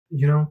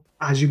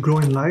As you grow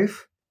in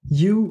life,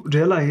 you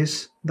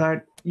realize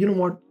that, you don't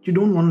want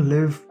to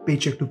live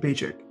paycheck to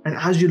paycheck. And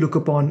as you look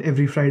upon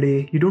every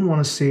Friday, you don't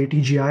want to say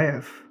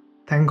TGIF.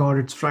 Thank God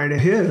it's Friday.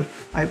 Here,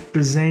 I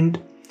present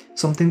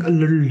something a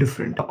little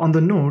different on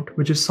the note,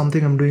 which is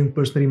something I'm doing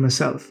personally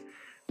myself.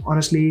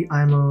 Honestly,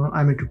 I'm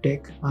into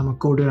tech. I'm a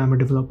coder, I'm a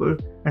developer,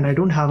 and I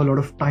don't have a lot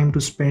of time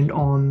to spend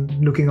on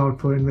looking out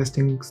for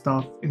investing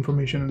stuff,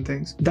 information and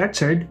things. That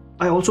said,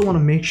 I also want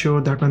to make sure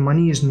that my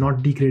money is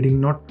not degrading,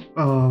 not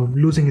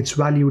losing its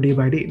value day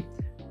by day,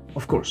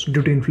 of course,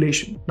 due to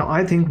inflation. Now,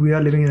 I think we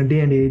are living in a day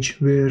and age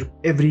where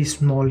every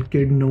small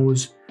kid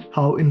knows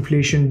how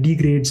inflation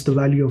degrades the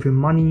value of your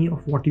money,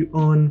 of what you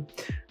earn.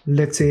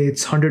 Let's say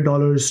it's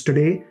 $100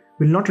 today,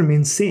 will not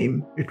remain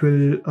same. It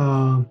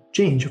will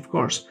change, of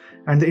course.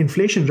 And the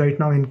inflation right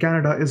now in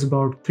Canada is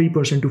about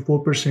 3% to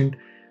 4%,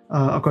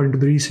 according to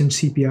the recent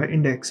CPI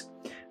index.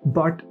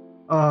 But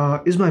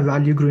is my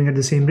value growing at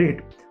the same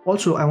rate?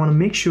 Also, I want to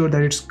make sure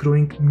that it's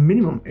growing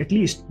minimum at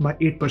least by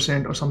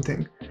 8% or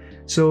something.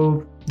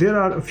 So there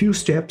are a few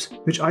steps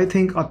which I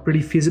think are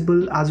pretty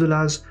feasible, as well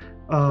as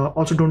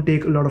also don't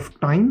take a lot of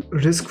time,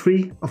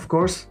 risk-free, of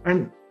course.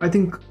 And I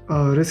think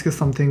risk is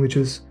something which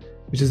is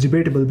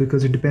debatable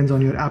because it depends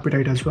on your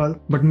appetite as well.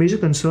 But major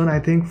concern, I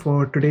think,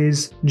 for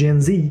today's Gen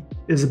Z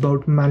is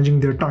about managing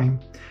their time.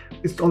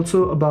 It's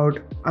also about,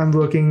 I'm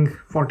working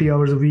 40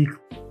 hours a week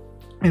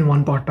in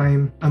one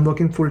part-time, I'm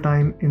working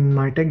full-time in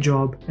my tech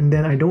job, and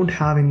then I don't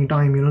have any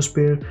time,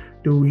 spare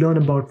to learn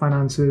about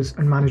finances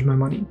and manage my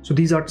money. So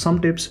these are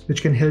some tips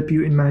which can help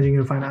you in managing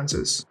your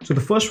finances. So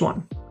the first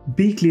one,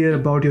 be clear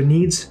about your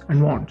needs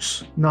and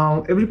wants.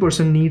 Now, every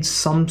person needs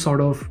some sort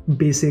of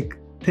basic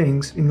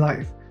things in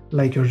life,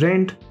 like your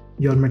rent,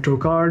 your metro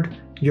card,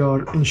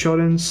 your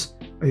insurance,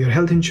 your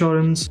health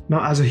insurance.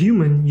 Now, as a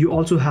human, you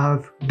also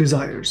have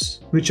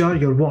desires, which are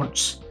your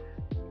wants.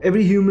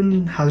 Every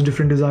human has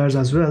different desires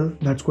as well.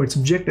 That's quite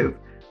subjective.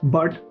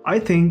 But I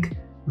think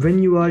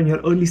when you are in your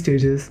early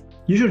stages,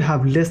 you should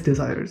have less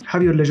desires.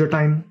 Have your leisure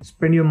time,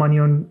 spend your money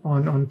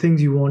on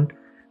things you want,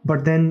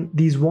 but then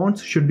these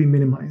wants should be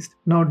minimized.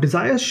 Now,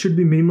 desires should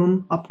be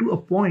minimum up to a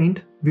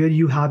point where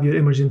you have your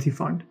emergency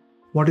fund.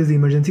 What is the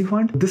emergency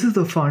fund? This is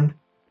the fund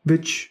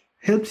which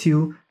helps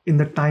you in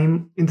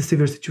the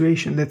severe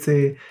situation. Let's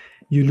say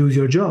you lose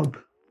your job,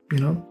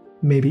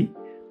 maybe,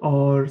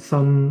 or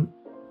some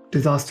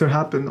disaster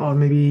happen, or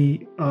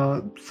maybe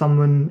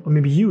someone, or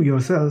maybe you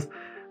yourself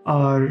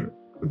are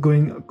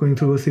going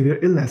through a severe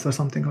illness or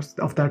something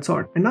of that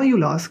sort. And now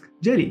you'll ask,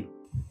 Jerry,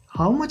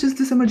 how much is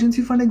this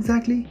emergency fund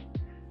exactly?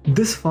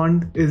 This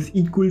fund is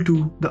equal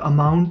to the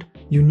amount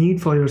you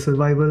need for your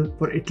survival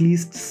for at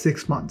least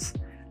 6 months.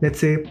 Let's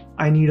say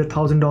I need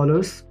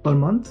 $1,000 per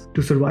month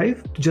to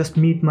survive, to just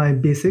meet my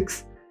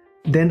basics.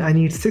 Then I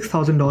need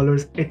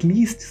 $6,000 at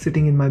least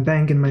sitting in my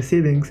bank, in my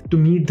savings, to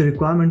meet the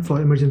requirement for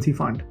emergency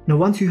fund. Now,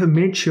 once you have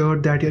made sure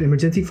that your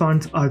emergency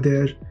funds are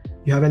there,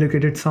 you have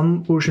allocated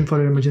some portion for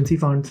your emergency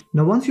funds.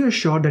 Now, once you are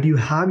sure that you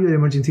have your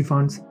emergency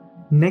funds,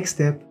 next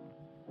step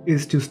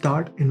is to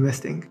start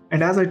investing.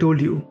 And as I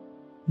told you,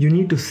 you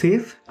need to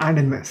save and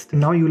invest.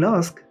 And now you'll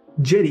ask,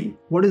 Jerry,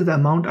 what is the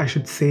amount I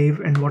should save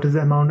and what is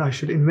the amount I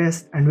should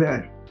invest and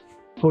where?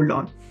 Hold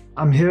on,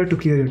 I'm here to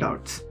clear your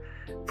doubts.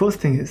 First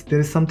thing is, there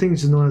is something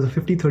which is known as a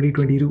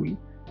 50-30-20 rule,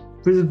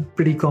 which is a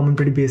pretty common,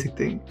 pretty basic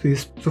thing.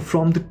 So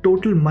from the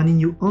total money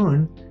you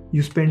earn,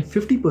 you spend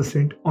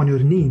 50% on your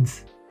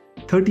needs,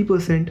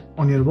 30%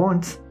 on your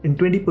wants, and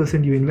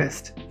 20% you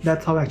invest.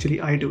 That's how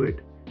actually I do it.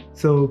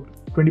 So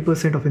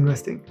 20% of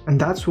investing, and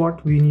that's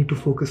what we need to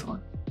focus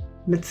on.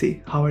 Let's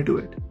see how I do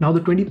it. Now,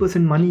 the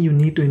 20% money you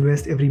need to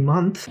invest every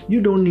month,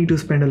 you don't need to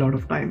spend a lot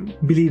of time.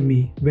 Believe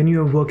me, when you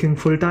are working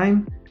full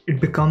time,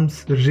 it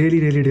becomes really,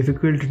 really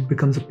difficult. It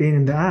becomes a pain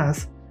in the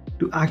ass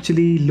to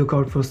actually look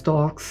out for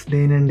stocks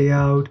day in and day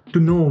out, to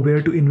know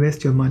where to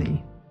invest your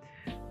money.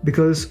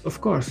 Because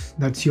of course,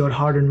 that's your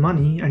hard-earned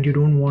money and you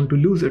don't want to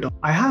lose it.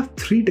 I have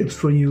 3 tips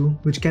for you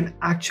which can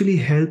actually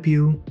help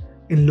you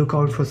in look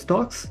out for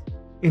stocks,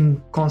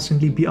 in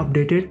constantly be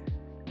updated,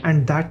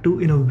 and that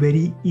too in a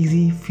very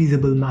easy,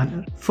 feasible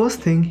manner.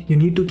 First thing you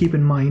need to keep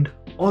in mind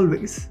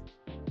always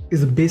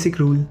is the basic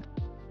rule: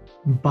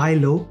 buy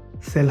low,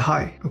 sell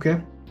high.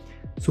 Okay?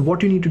 So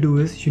what you need to do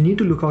is you need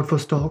to look out for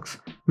stocks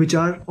which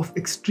are of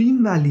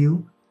extreme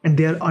value and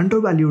they are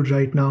undervalued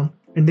right now,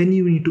 and then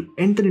you need to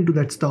enter into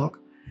that stock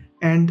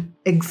and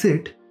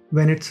exit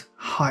when it's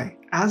high.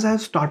 As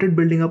I've started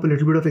building up a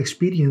little bit of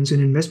experience in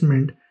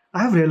investment,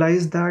 I have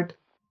realized that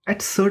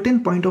at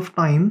certain point of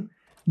time,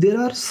 there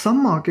are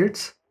some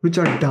markets which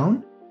are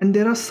down and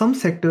there are some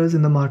sectors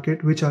in the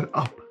market which are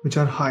up, which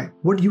are high.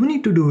 What you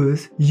need to do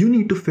is you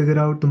need to figure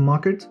out the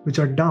markets which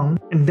are down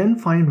and then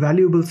find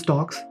valuable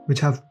stocks which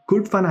have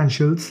good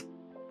financials.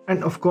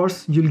 And of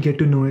course, you'll get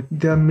to know it.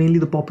 They are mainly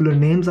the popular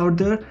names out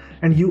there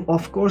and you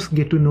of course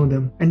get to know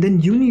them. And then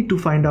you need to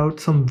find out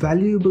some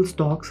valuable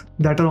stocks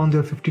that are on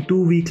their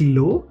 52-week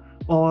low,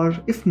 or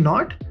if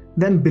not,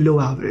 then below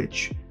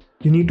average.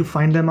 You need to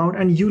find them out,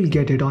 and you'll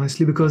get it,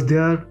 honestly, because they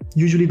are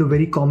usually the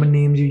very common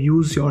names you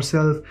use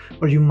yourself,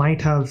 or you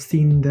might have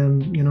seen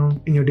them,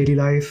 in your daily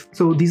life.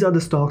 So these are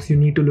the stocks you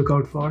need to look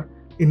out for.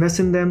 Invest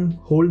in them,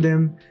 hold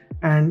them,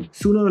 and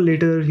sooner or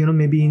later,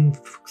 maybe in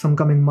some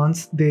coming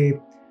months,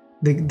 their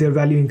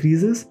value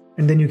increases,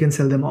 and then you can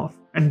sell them off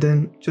and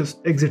then just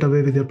exit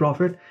away with your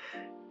profit.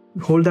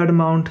 Hold that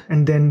amount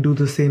and then do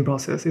the same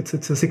process. It's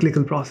a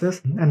cyclical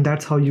process, and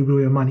that's how you grow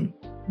your money.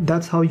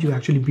 That's how you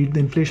actually beat the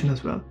inflation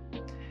as well.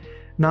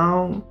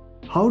 Now,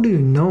 how do you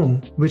know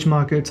which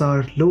markets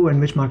are low and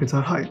which markets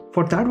are high?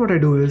 For that, what I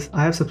do is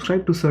I have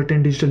subscribed to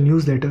certain digital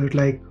newsletters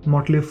like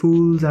Motley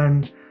Fools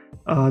and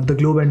the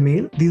Globe and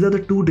Mail. These are the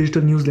 2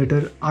 digital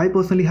newsletters I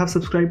personally have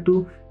subscribed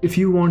to. If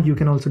you want, you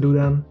can also do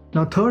them.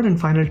 Now, third and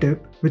final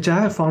tip, which I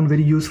have found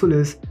very useful,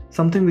 is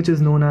something which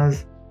is known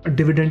as a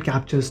dividend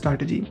capture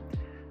strategy.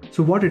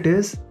 So what it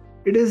is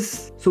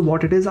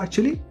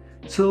actually.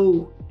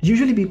 So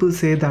usually people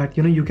say that,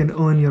 you can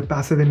earn your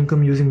passive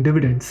income using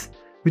dividends,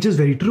 which is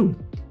very true.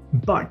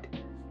 But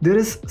there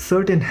is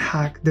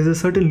there's a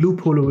certain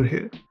loophole over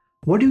here.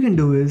 What you can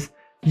do is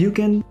you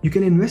can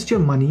invest your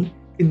money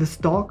in the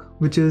stock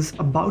which is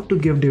about to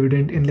give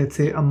dividend in, let's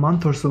say, a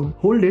month or so.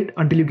 Hold it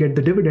until you get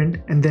the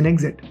dividend and then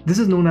exit. This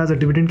is known as a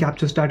dividend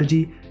capture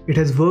strategy. It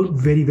has worked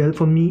very well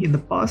for me in the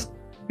past.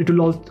 It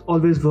will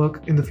always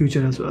work in the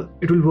future as well.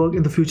 It will work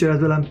in the future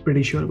as well, I'm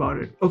pretty sure about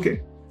it.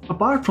 Okay,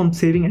 apart from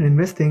saving and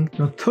investing,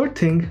 now third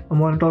thing I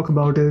want to talk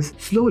about is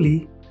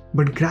slowly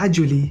but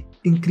gradually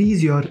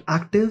increase your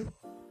active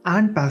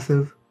and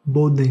passive,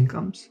 both the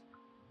incomes.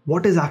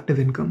 What is active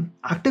income?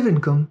 Active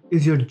income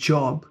is your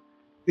job,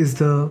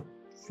 is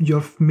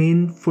your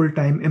main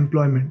full-time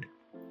employment.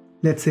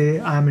 Let's say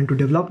I am into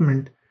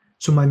development,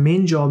 so my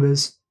main job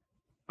is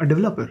a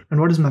developer.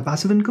 And what is my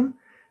passive income?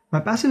 My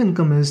passive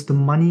income is the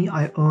money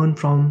I earn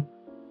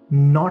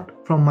not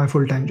from my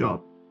full-time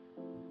job.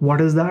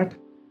 What is that?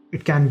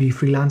 It can be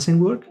freelancing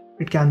work,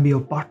 it can be a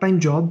part-time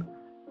job,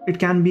 it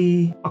can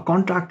be a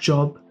contract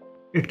job,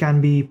 it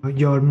can be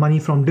your money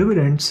from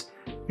dividends,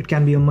 it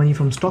can be your money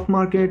from stock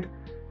market,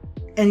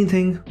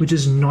 anything which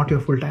is not your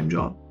full-time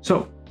job.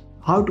 So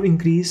how to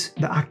increase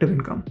the active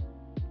income?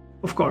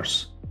 Of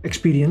course,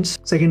 experience.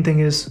 Second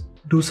thing is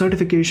do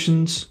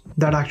certifications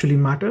that actually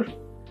matter.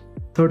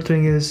 Third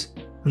thing is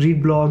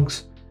read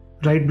blogs,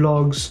 write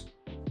blogs,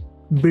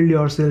 build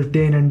yourself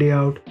day in and day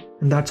out,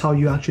 and that's how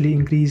you actually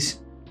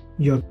increase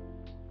your.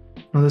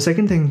 Now the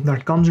second thing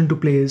that comes into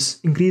play is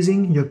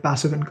increasing your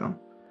passive income.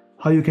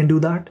 How you can do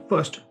that?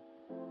 First,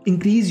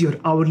 increase your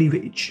hourly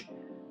wage.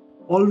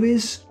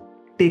 Always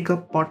take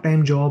up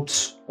part-time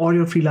jobs or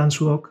your freelance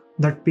work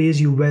that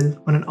pays you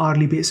well on an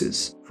hourly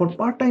basis. For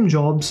part-time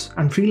jobs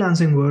and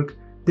freelancing work,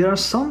 there are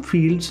some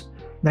fields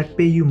that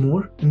pay you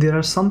more and there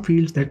are some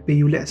fields that pay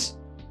you less.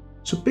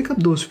 So pick up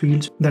those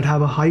fields that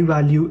have a high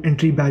value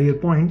entry barrier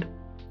point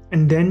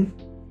and then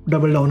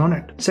double down on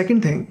it.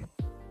 Second thing,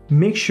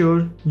 make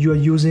sure you are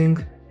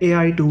using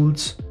AI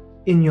tools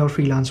in your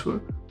freelance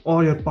work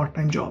or your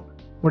part-time job,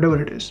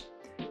 whatever it is.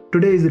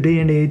 Today is the day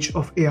and age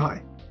of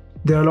AI.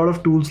 There are a lot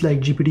of tools like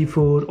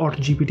GPT-4,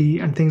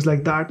 AutoGPT and things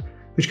like that,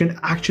 which can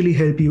actually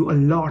help you a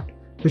lot,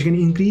 which can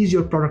increase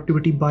your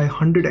productivity by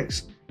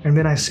 100x. And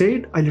when I say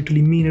it, I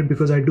literally mean it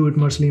because I do it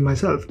personally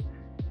myself.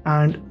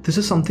 And this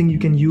is something you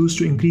can use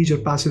to increase your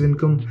passive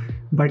income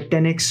by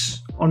 10x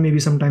or maybe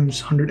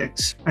sometimes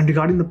 100x. And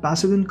regarding the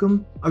passive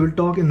income, I will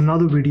talk in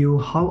another video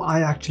how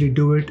I actually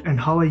do it and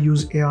how I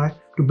use AI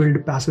to build a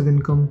passive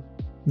income.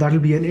 That will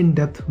be an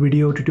in-depth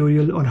video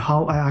tutorial on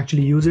how I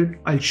actually use it.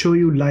 I'll show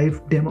you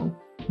live demo.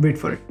 Wait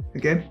for it,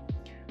 okay?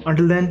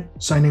 Until then,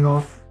 signing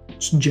off,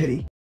 it's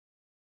Jerry.